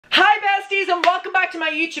Besties, and welcome back to my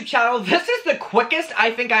YouTube channel. This is the quickest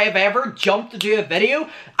I think I have ever jumped to do a video.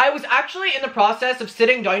 I was actually in the process of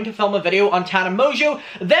sitting down to film a video on Tana Mojo.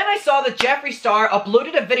 Then I saw that Jeffree Star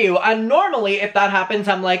uploaded a video, and normally if that happens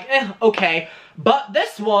I'm like, okay. But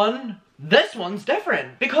this one's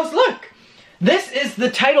different. Because look, this is the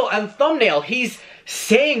title and thumbnail. He's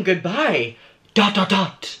saying goodbye. ...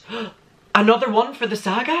 Another one for the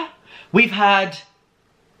saga? We've had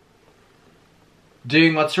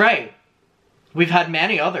Doing What's Right. We've had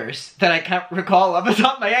many others that I can't recall off the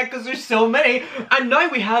top of my head because there's so many. And now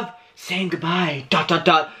we have Saying Goodbye ...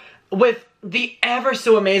 with the ever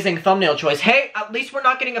so amazing thumbnail choice. Hey, at least we're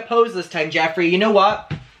not getting a pose this time, Jeffree. You know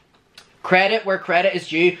what? Credit where credit is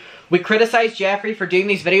due. We criticized Jeffree for doing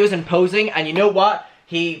these videos and posing, and you know what?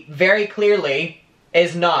 He very clearly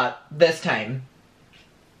is not this time.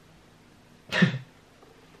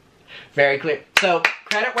 Very clear. So,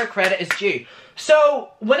 credit where credit is due.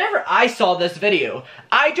 So, whenever I saw this video,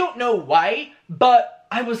 I don't know why, but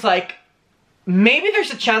I was like, maybe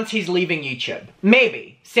there's a chance he's leaving YouTube.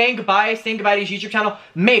 Maybe. Saying goodbye to his YouTube channel.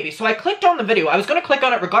 Maybe. So I clicked on the video. I was going to click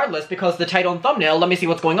on it regardless because the title and thumbnail, let me see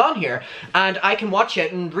what's going on here. And I can watch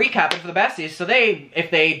it and recap it for the besties. So if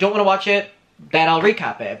they don't want to watch it, then I'll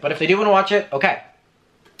recap it. But if they do want to watch it, okay.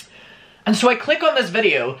 And so I click on this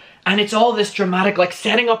video, and it's all this dramatic, like,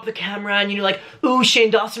 setting up the camera, and you're like, ooh,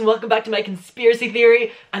 Shane Dawson, welcome back to my conspiracy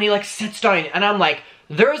theory. And he, like, sits down, and I'm like,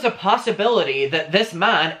 there is a possibility that this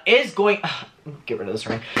man is going... get rid of this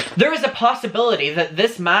ring. There is a possibility that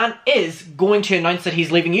this man is going to announce that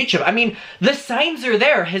he's leaving YouTube. I mean, the signs are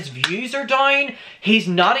there. His views are down. He's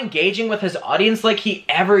not engaging with his audience like he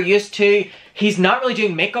ever used to. He's not really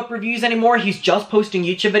doing makeup reviews anymore. He's just posting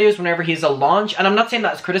YouTube videos whenever he's a launch. And I'm not saying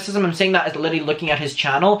that as criticism. I'm saying that as literally looking at his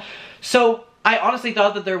channel. So, I honestly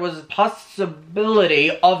thought that there was a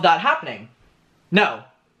possibility of that happening. No.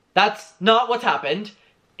 That's not what's happened.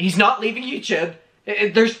 He's not leaving YouTube.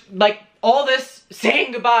 There's, like, all this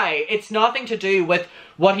saying goodbye. It's nothing to do with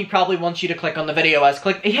what he probably wants you to click on the video as.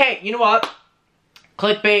 Hey, you know what?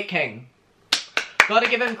 Clickbait king. Gotta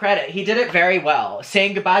give him credit. He did it very well.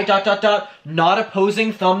 Saying goodbye, ... not a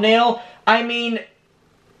posing thumbnail. I mean,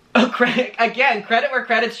 again, credit where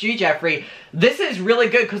credit's due, Jeffree. This is really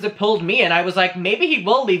good because it pulled me in. I was like, maybe he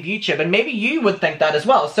will leave YouTube, and maybe you would think that as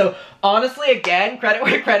well. So, honestly, again, credit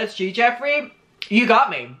where credit's due, Jeffree. You got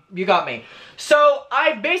me. You got me. So,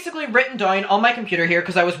 I've basically written down on my computer here,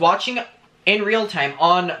 because I was watching in real time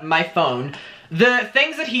on my phone, the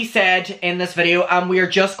things that he said in this video, and we are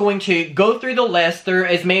just going to go through the list. There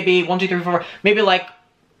is maybe 1, 2, 3, 4, maybe like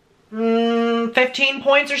 15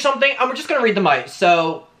 points or something, and we're just going to read them out.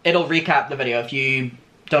 So, it'll recap the video if you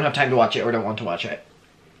don't have time to watch it or don't want to watch it.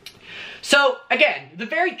 So, again, the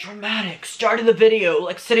very dramatic start of the video,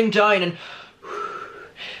 like sitting down and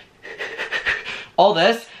all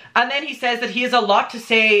this, and then he says that he has a lot to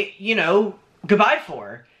say, you know, goodbye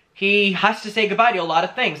for. He has to say goodbye to a lot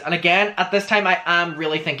of things. And again, at this time, I am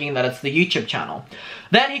really thinking that it's the YouTube channel.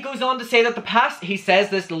 Then he goes on to say that the past, he says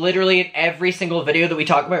this literally in every single video that we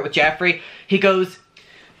talk about with Jeffree. He goes,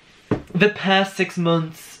 the past 6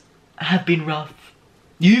 months have been rough.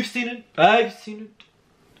 You've seen it, I've seen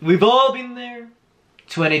it. We've all been there.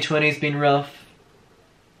 2020's been rough.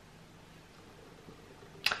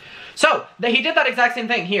 So, he did that exact same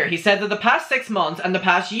thing here. He said that the past 6 months and the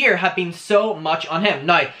past year have been so much on him.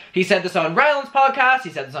 Now, he said this on Ryland's podcast, he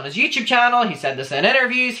said this on his YouTube channel, he said this in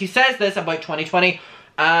interviews, he says this about 2020,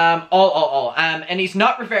 and he's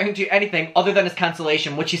not referring to anything other than his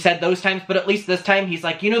cancellation, which he said those times, but at least this time he's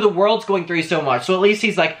like, you know, the world's going through so much, so at least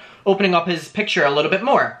he's like opening up his picture a little bit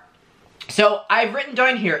more. So, I've written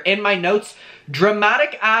down here in my notes,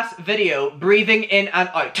 dramatic ass video, breathing in and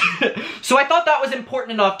out. So I thought that was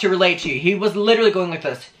important enough to relate to you. He was literally going like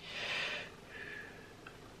this.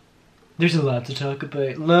 There's a lot to talk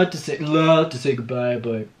about, a lot to say goodbye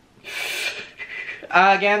about.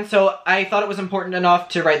 Again, so I thought it was important enough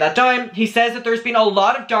to write that down. He says that there's been a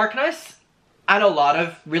lot of darkness and a lot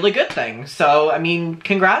of really good things. So, I mean,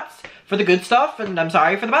 congrats for the good stuff, and I'm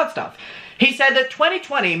sorry for the bad stuff. He said that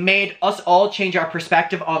 2020 made us all change our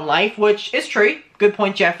perspective on life, which is true. Good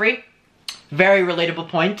point, Jeffree. Very relatable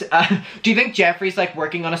point. Do you think Jeffree's like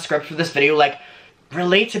working on a script for this video, like,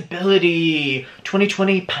 relatability,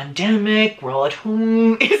 2020 pandemic, we're all at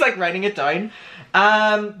home? He's like writing it down.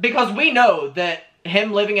 Because we know that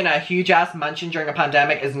him living in a huge ass mansion during a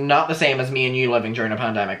pandemic is not the same as me and you living during a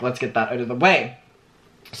pandemic. Let's get that out of the way.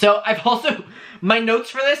 So I've also, my notes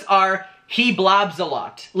for this are, he blabs a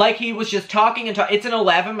lot. Like, he was just talking and it's an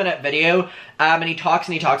 11-minute video, and he talks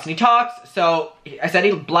and he talks and he talks, so I said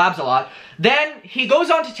he blabs a lot. Then, he goes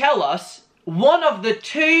on to tell us one of the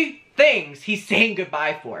 2 things he's saying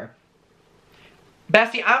goodbye for.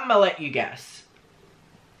 Bestie, I'm gonna let you guess.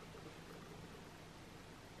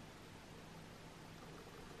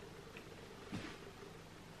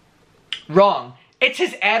 Wrong. It's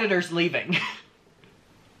his editor's leaving.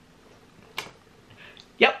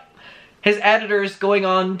 Yep. His editor's going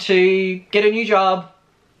on to get a new job.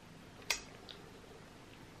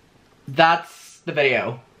 That's the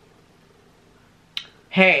video.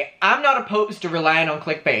 Hey, I'm not opposed to relying on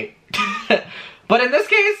clickbait. But in this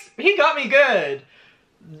case, he got me good.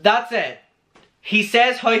 That's it. He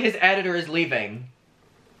says how his editor is leaving.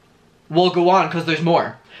 We'll go on because there's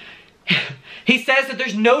more. He says that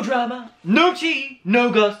there's no drama, no tea,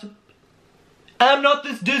 no gossip. I'm not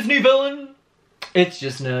this Disney villain. It's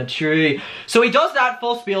just not true. So he does that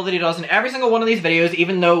full spiel that he does in every single one of these videos,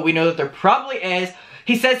 even though we know that there probably is.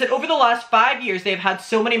 He says that over the last 5 years, they've had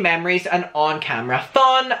so many memories and on-camera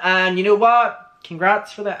fun. And you know what?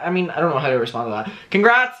 Congrats for that. I mean, I don't know how to respond to that.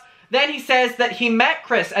 Congrats. Then he says that he met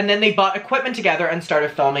Chris and then they bought equipment together and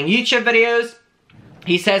started filming YouTube videos.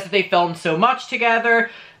 He says that they filmed so much together.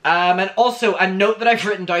 And also, a note that I've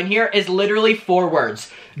written down here is literally 4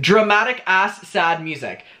 words. Dramatic ass sad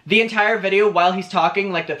music. The entire video, while he's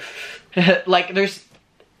talking, like like there's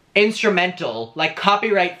instrumental, like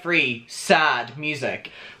copyright free, sad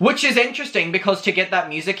music. Which is interesting because to get that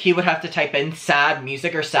music, he would have to type in sad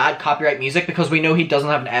music or sad copyright music because we know he doesn't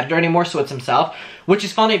have an editor anymore, so it's himself. Which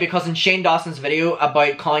is funny because in Shane Dawson's video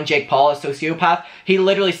about calling Jake Paul a sociopath, he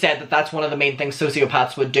literally said that that's one of the main things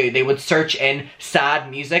sociopaths would do. They would search in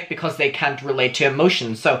sad music because they can't relate to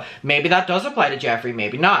emotions. So maybe that does apply to Jeffree,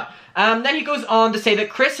 maybe not. Then he goes on to say that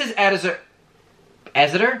Chris's editor?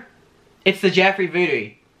 It's the Jeffree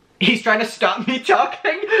voodoo. He's trying to stop me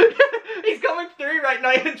talking. He's coming through right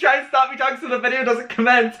now and trying to stop me talking so the video doesn't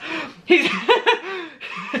commence. He said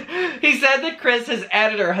that Chris, his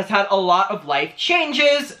editor, has had a lot of life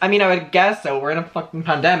changes. I mean, I would guess so. We're in a fucking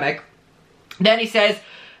pandemic. Then he says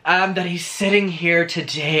that he's sitting here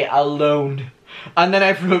today alone. And then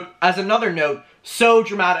I wrote, as another note, so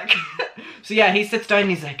dramatic. So yeah, he sits down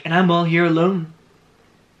and he's like, and I'm all here alone.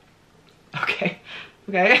 Okay.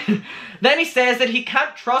 Okay. Then he says that he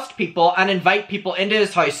can't trust people and invite people into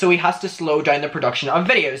his house, so he has to slow down the production of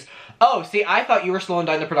videos. Oh, see, I thought you were slowing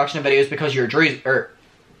down the production of videos because you're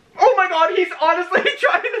oh my god, he's honestly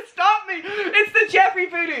trying to stop me! It's the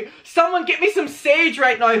Jeffree voodoo! Someone get me some sage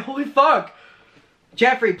right now, holy fuck!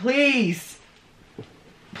 Jeffree, please!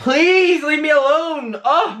 Please leave me alone!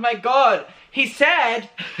 Oh my god! He said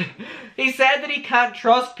that he can't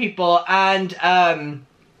trust people and,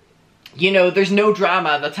 you know, there's no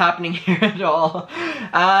drama that's happening here at all.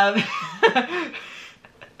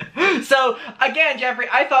 So, again, Jeffree,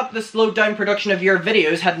 I thought the slowed down production of your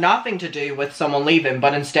videos had nothing to do with someone leaving,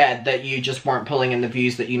 but instead that you just weren't pulling in the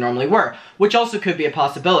views that you normally were, which also could be a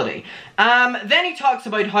possibility. Then he talks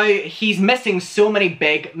about how he's missing so many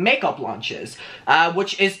big makeup launches,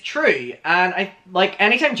 which is true. And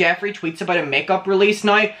anytime Jeffree tweets about a makeup release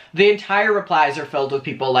now, the entire replies are filled with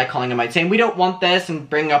people like calling him out, saying, we don't want this, and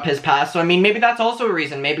bringing up his past. So, I mean, maybe that's also a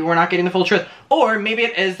reason. Maybe we're not getting the full truth. Or maybe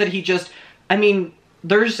it is that he just, I mean,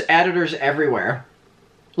 there's editors everywhere.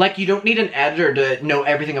 Like, you don't need an editor to know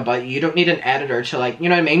everything about you. You don't need an editor to, like, you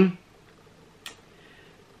know what I mean?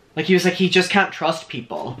 Like, he was like, he just can't trust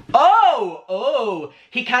people. Oh,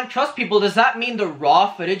 he can't trust people. Does that mean the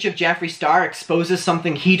raw footage of Jeffree Star exposes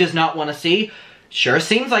something he does not want to see? Sure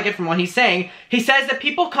seems like it from what he's saying. He says that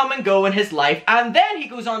people come and go in his life, and then he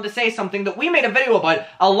goes on to say something that we made a video about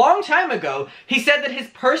a long time ago. He said that his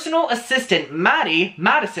personal assistant,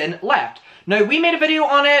 Madison, left. Now, we made a video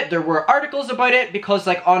on it, there were articles about it, because,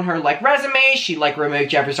 like, on her, like, resume, she, like, removed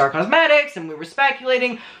Jeffree Star Cosmetics, and we were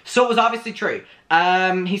speculating, so it was obviously true.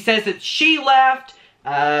 He says that she left,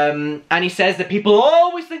 and he says that people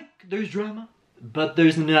always think there's drama, but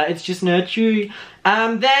there's not, it's just not true.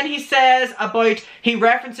 Then he says about, he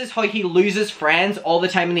references how he loses friends all the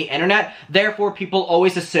time on the internet, therefore people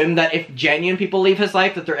always assume that if genuine people leave his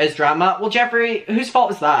life, that there is drama. Well, Jeffree, whose fault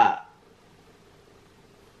is that?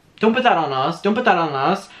 Don't put that on us. Don't put that on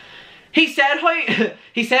us. He said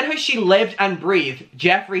how she lived and breathed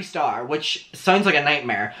Jeffree Star, which sounds like a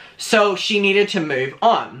nightmare. So she needed to move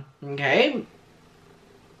on. Okay?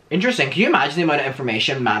 Interesting. Can you imagine the amount of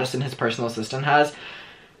information Madison, his personal assistant, has?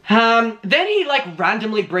 Then he, like,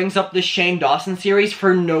 randomly brings up the Shane Dawson series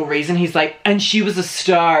for no reason. He's like, and she was a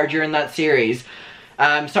star during that series.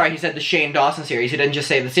 Sorry, he said the Shane Dawson series. He didn't just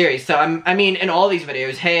say the series. So, I mean, in all these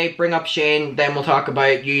videos, hey, bring up Shane, then we'll talk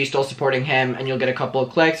about you still supporting him, and you'll get a couple of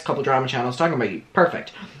clicks, a couple of drama channels talking about you.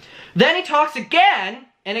 Perfect. Then he talks again,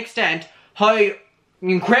 in extent, how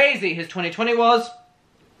crazy his 2020 was.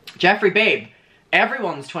 Jeffree, babe,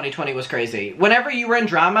 everyone's 2020 was crazy. Whenever you were in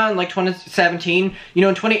drama in like 2017, you know,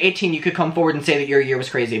 in 2018 you could come forward and say that your year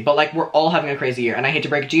was crazy. But like, we're all having a crazy year. And I hate to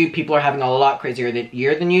break it to you, people are having a lot crazier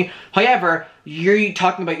year than you. However, you're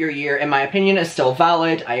talking about your year, in my opinion, is still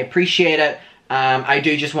valid. I appreciate it. I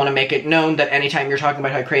do just want to make it known that anytime you're talking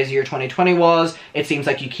about how crazy your 2020 was, it seems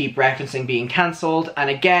like you keep referencing being cancelled.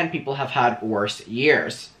 And again, people have had worse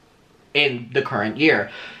years in the current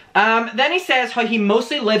year. Then he says how he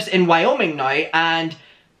mostly lives in Wyoming now, and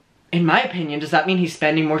in my opinion, does that mean he's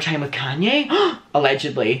spending more time with Kanye?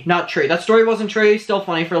 Allegedly. Not true. That story wasn't true. Still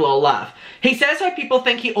funny for a little laugh. He says how people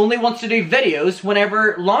think he only wants to do videos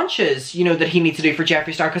whenever launches, you know, that he needs to do for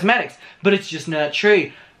Jeffree Star Cosmetics. But it's just not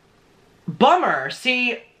true. Bummer.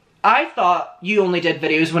 See, I thought you only did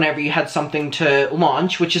videos whenever you had something to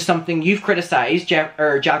launch, which is something you've criticized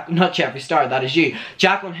not Jeffree Star, that is you,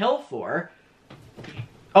 Jaclyn Hill for.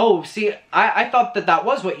 Oh, see, I thought that that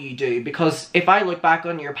was what you do, because if I look back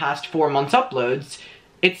on your past 4 months uploads,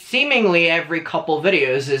 it's seemingly every couple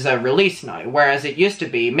videos is a release now, whereas it used to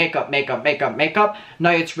be makeup, makeup, makeup, makeup.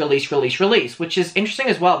 Now it's release, release, release, which is interesting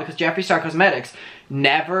as well, because Jeffree Star Cosmetics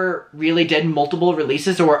never really did multiple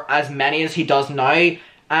releases, or as many as he does now.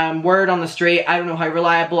 Word on the street, I don't know how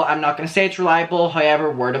reliable, I'm not going to say it's reliable, however,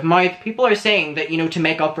 word of mouth, people are saying that, you know, to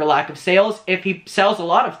make up for lack of sales, if he sells a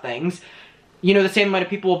lot of things, you know, the same amount of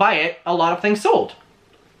people will buy it, a lot of things sold.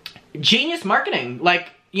 Genius marketing. Like,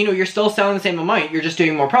 you know, you're still selling the same amount, you're just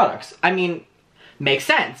doing more products. I mean, makes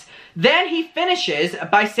sense. Then he finishes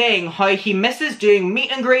by saying how he misses doing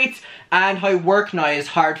meet and greets and how work now is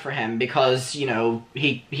hard for him because, you know,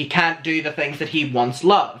 he can't do the things that he once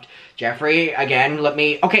loved. Jeffree, again,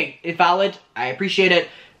 okay, it's valid, I appreciate it,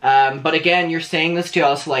 but again, you're saying this to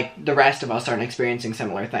us like the rest of us aren't experiencing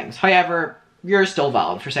similar things. However, you're still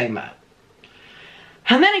valid for saying that.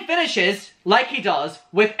 And then he finishes, like he does,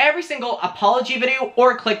 with every single apology video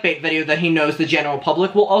or clickbait video that he knows the general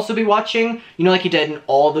public will also be watching. You know, like he did in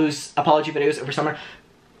all those apology videos over summer.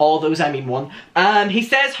 All those, I mean one. He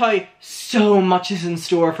says how so much is in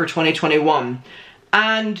store for 2021.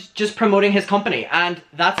 And just promoting his company. And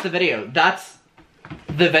that's the video. That's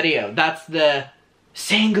the video. That's the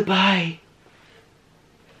saying goodbye.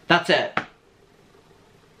 That's it.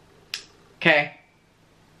 Okay.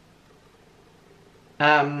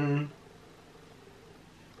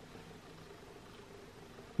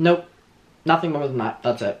 Nope. Nothing more than that.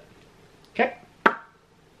 That's it. Okay.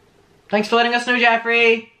 Thanks for letting us know,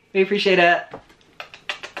 Jeffree. We appreciate it.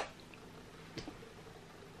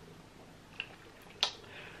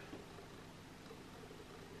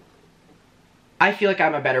 I feel like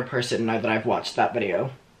I'm a better person now that I've watched that video.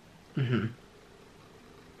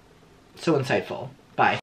 So insightful. Bye.